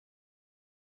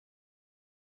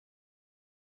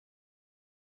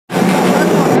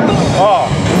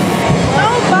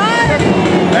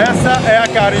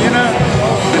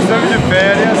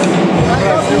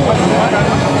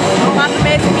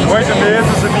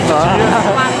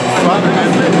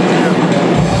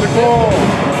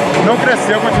Não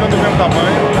cresceu, continua do mesmo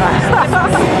tamanho.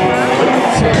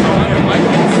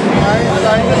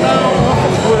 Ainda tá uma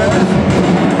fofura, né?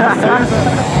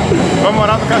 Vai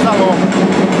morar no casalão.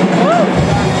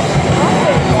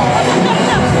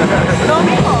 Não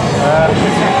me enrola.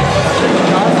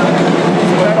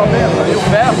 E o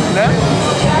verbo, né?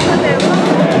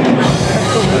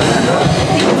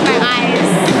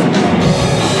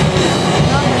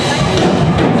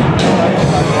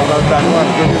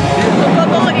 Tô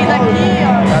dolorida aqui, ó.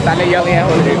 Natália e ela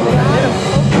Rodrigo.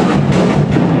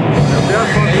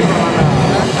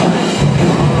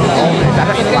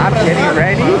 Getting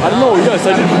ready? I don't know, yes,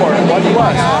 I did for it. Why do you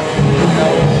ask?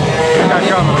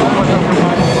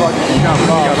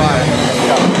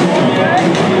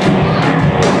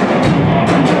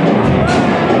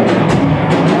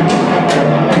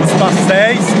 Os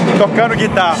pastéis tocando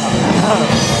guitarra.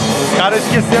 Os caras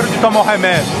esqueceram de tomar o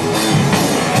remédio.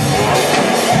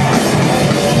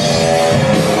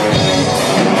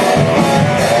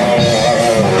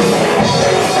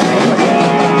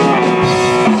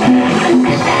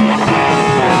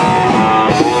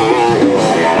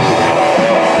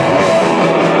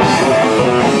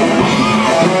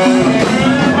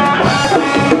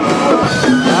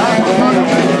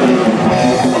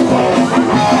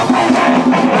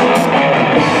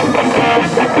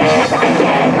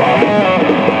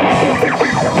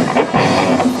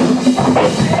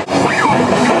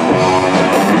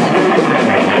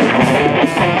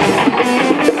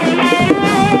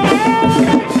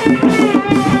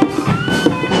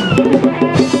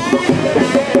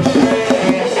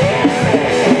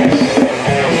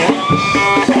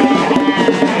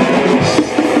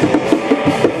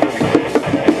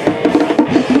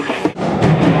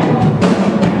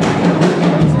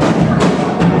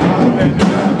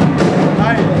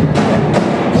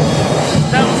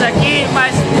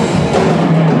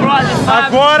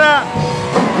 Agora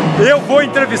eu vou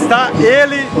entrevistar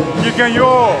ele, que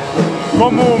ganhou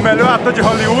como o melhor ator de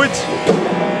Hollywood.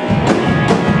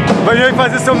 Vai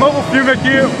fazer seu novo filme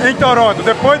aqui em Toronto.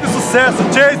 Depois do sucesso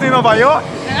Chase em Nova York,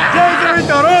 Chase em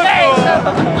Toronto!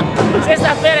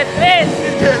 Sexta-feira é 13.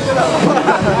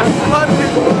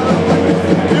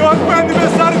 E hoje foi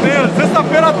aniversário dele,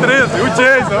 sexta-feira 13, o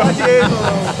Jason.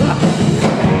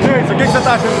 Jason, o que você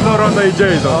tá achando de Toronto aí,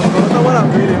 Jason? Toronto é uma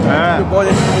maravilha.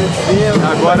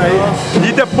 Agora aí.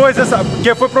 E depois essa,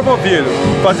 porque foi promovido,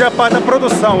 fazia parte da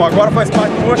produção, agora faz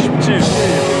parte do worship team.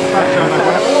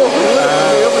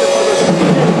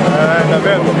 Tá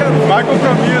vendo? Mais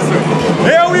compromisso.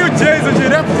 Eu e o Jason,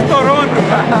 direto de Toronto.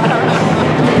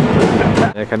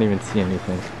 I can't even see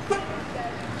anything.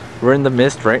 We're in the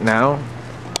mist right now.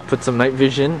 Put some night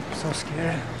vision. I'm so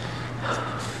scared.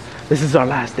 This is our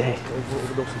last day.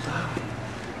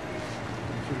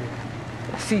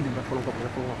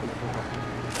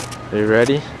 Are you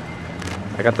ready?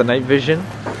 I got the night vision.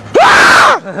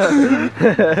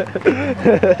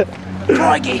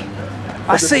 Crikey!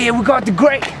 I see it, we got the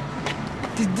great.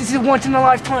 This is a once in a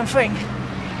lifetime thing.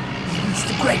 It's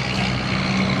the great.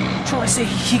 Try to see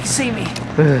he can see me.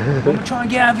 I'm gonna try and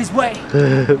get out of his way.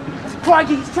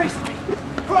 Crikey, he's tracing me!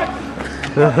 Crikey!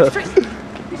 He's tracing me!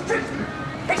 He's tracing me!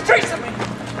 He's tracing me!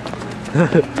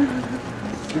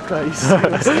 Fica isso.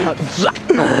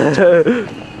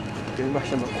 Quem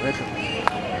embaixar uma cueca?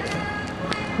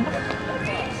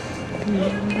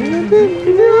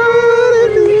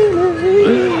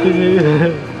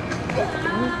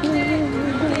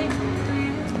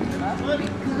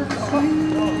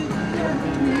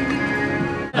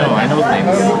 No, I know things.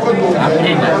 I'm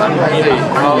eating it. I'm eating.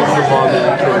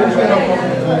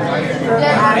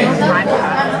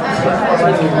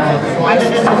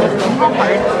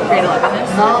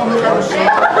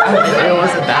 It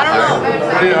wasn't that hard.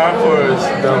 Pretty hard for us.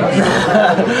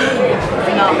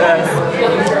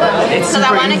 Because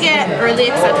I want to get early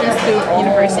acceptance to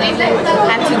university,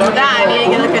 and to do that I need to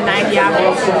get like a 90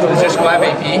 average. Is your school have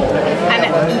AP? And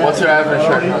What's your average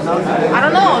shirt? I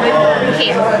don't know.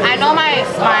 Okay, I know my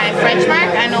French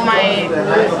mark. I know my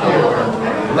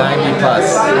 90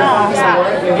 plus. no. Stop.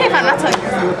 Hey, if I'm not telling you.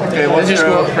 Okay, what's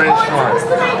your French mark?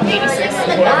 86.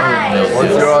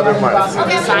 What's your other mark?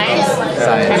 Science.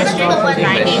 Chemistry.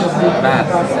 90. Math.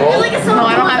 No,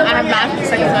 I don't have. I have math for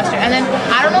second semester, and then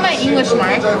I don't know my English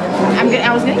mark.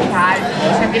 I was getting bad.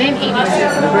 So I'm getting 86.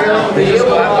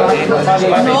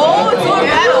 No, it's so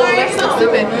bad. That's so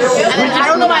stupid. And then I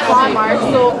don't know my law mark,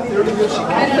 so.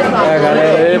 É,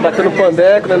 galera, aí, batendo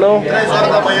pandeco, né não? 3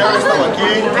 horas da manhã nós estamos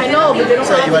aqui. I know, but they don't.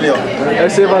 Isso aí, valeu. É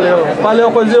isso aí, valeu.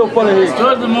 Valeu, coisinha, Paulo Henrique.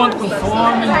 Todo mundo com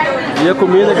fome. E a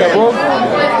comida, daqui a pouco?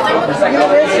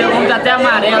 Seu mundo tá até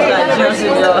amarelo, tadinho,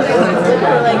 assim, dela.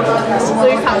 So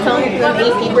you're telling me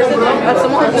 8 people of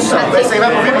someone who's not taking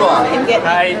can get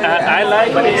I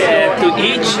like to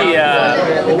eat.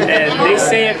 They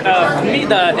say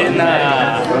comida in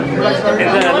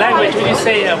the language we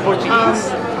say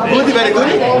Portuguese. Good, very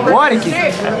good. Warwick.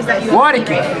 Warwick.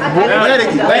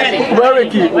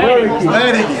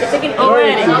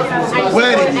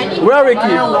 Warwick.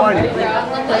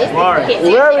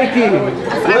 Warwick.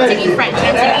 I'm taking French.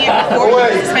 I'm taking it before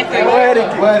you expect it.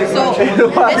 So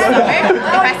this summer,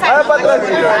 if I sign up for class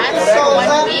for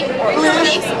 1 week or 2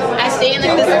 weeks, I stay in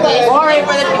like this place only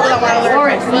for the people that want to learn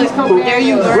French. So there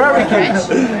you learn French.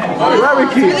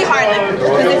 It's really hard, like,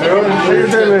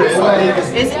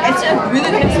 it's a really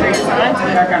good experience.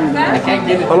 I can't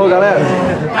give it. Falou, galera.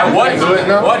 I want to do it.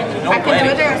 What? I can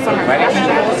do it there in summer. I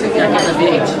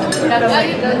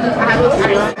have those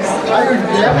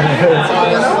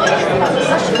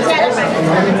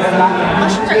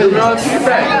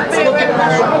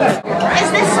Is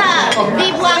this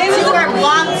vblog 2 or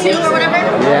vlog 2 or whatever?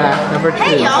 Yeah, number 2.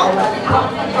 Hey y'all!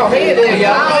 Hey there,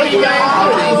 y'all!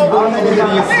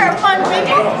 We're a fun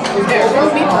figure.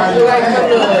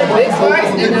 Big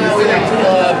slice, and we like to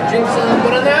drink some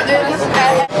banana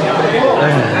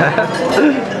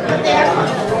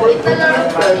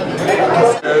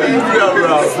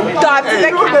Stop the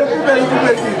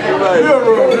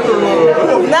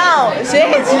Não,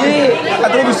 gente! A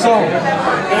tradução.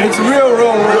 It's real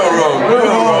wrong.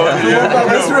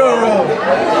 It's real wrong.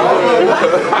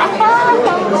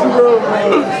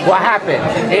 What happened?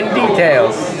 In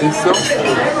details.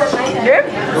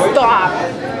 Stop!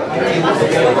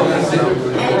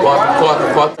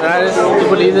 Guys, to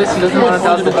believe this, he doesn't want to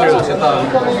tell us the truth.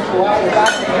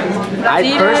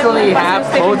 I personally have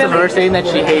quotes of her saying that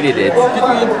she hated it. Vou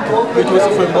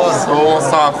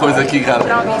mostrar uma coisa aqui, cara.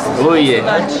 Ui,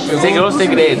 os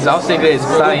segredos, olha os segredos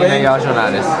que saem aí aos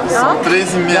jornais. São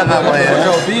 3h30 da manhã.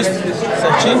 Já ouvi isso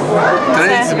certinho?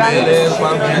 3h30.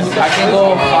 I can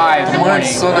go 5 Um monte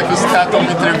de sono aqui, os caras estão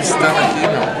me entrevistando aqui,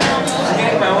 meu.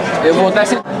 Eu vou estar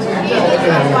sem...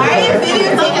 Why are you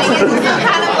videotaping some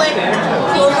kind of like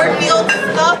Cloverfield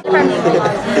stuff?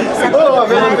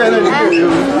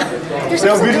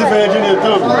 Tem um vídeo do Fernandinho no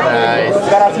YouTube?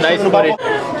 Nice footage.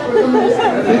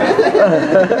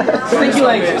 Thank you,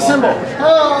 like, symbol.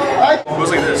 Goes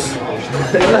like this.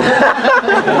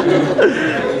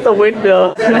 The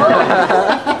windmill.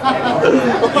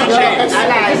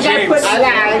 James.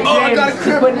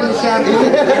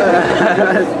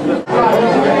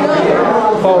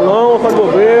 Paulão, pode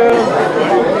mover.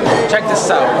 Check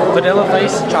this out. Vanilla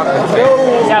face chocolate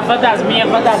cake. É a fantasminha.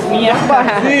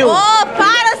 Oh,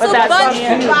 para, seu bando de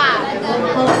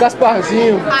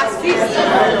Gasparzinho. racista!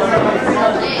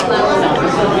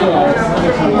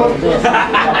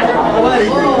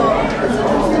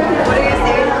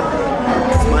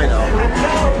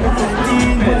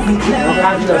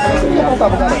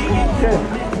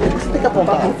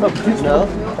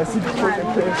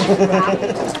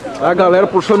 A galera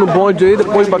puxando o bonde aí,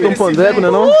 depois de bater um pandeco,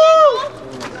 né não?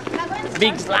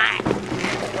 Big slide.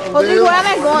 Rodrigo, where am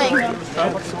I going?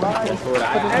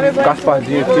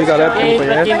 Gasparzinho aqui, galera, que não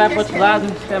Pra quem conhece. vai pro outro lado,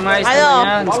 até mais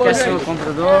amanhã, não esquece o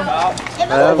comprador.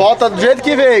 Volta do jeito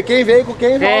que veio. Quem veio com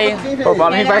quem, volta Vem. com quem veio.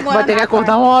 Provavelmente vai ter que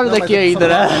acordar uma hora daqui ainda,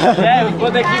 né? É, eu vou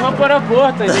daqui e vou pro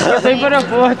aeroporto. Daqui eu tô indo pro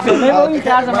aeroporto. Eu nem vou em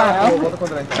casa mais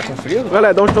não.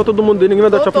 Galera, dá um tchau todo mundo aí, ninguém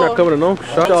vai dar tchau pra minha câmera não.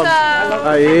 Tchau.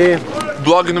 Aí.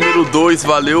 Blog número 2,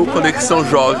 valeu, Conexão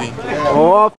Jovem.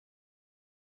 Ó.